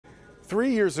3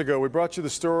 years ago, we brought you the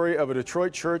story of a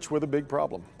Detroit church with a big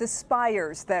problem. The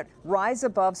spires that rise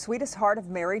above Sweetest Heart of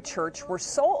Mary Church were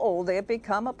so old they had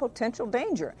become a potential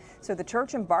danger. So the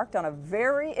church embarked on a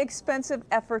very expensive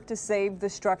effort to save the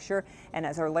structure. And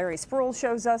as our Larry Spruill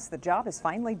shows us, the job is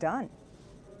finally done.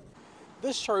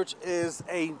 This church is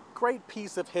a great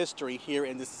piece of history here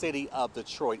in the city of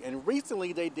Detroit. And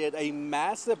recently they did a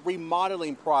massive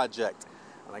remodeling project.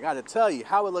 And I got to tell you,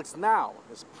 how it looks now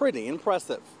is pretty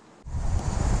impressive.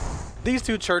 These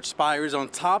two church spires on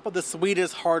top of the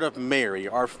Sweetest Heart of Mary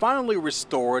are finally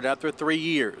restored after 3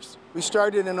 years. We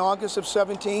started in August of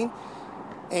 17,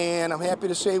 and I'm happy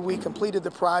to say we completed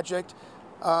the project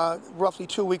roughly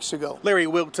 2 weeks ago. Larry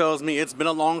Wilk tells me it's been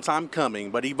a long time coming,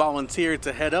 but he volunteered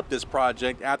to head up this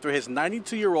project after his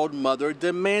 92-year-old mother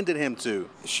demanded him to.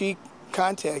 She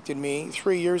contacted me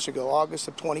 3 years ago, August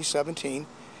of 2017,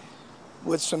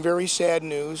 with some very sad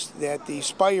news that the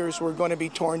spires were going to be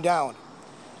torn down.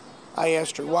 I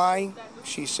asked her why.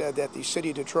 She said that the city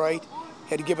of Detroit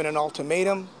had given an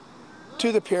ultimatum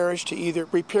to the parish to either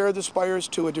repair the spires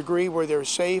to a degree where they're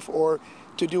safe or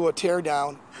to do a tear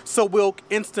down. So Wilk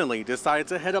instantly decided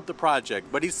to head up the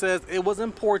project, but he says it was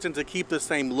important to keep the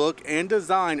same look and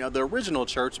design of the original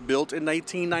church built in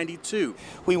 1992.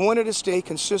 We wanted to stay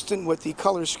consistent with the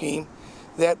color scheme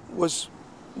that was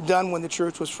done when the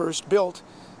church was first built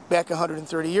back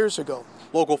 130 years ago.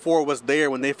 Local 4 was there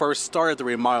when they first started the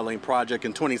remodeling project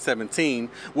in 2017.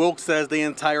 Wilk says the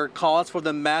entire cost for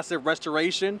the massive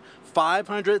restoration,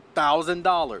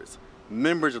 $500,000.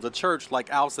 Members of the church, like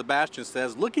Al Sebastian,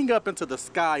 says looking up into the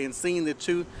sky and seeing the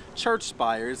two church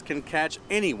spires can catch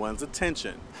anyone's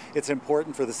attention. It's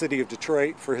important for the city of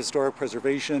Detroit, for historic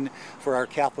preservation, for our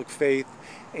Catholic faith,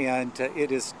 and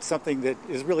it is something that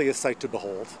is really a sight to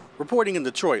behold. Reporting in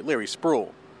Detroit, Larry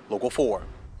Spruill, Local 4.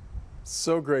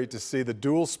 So great to see. The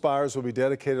dual spires will be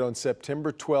dedicated on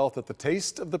September 12th at the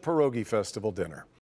Taste of the Pierogi Festival dinner.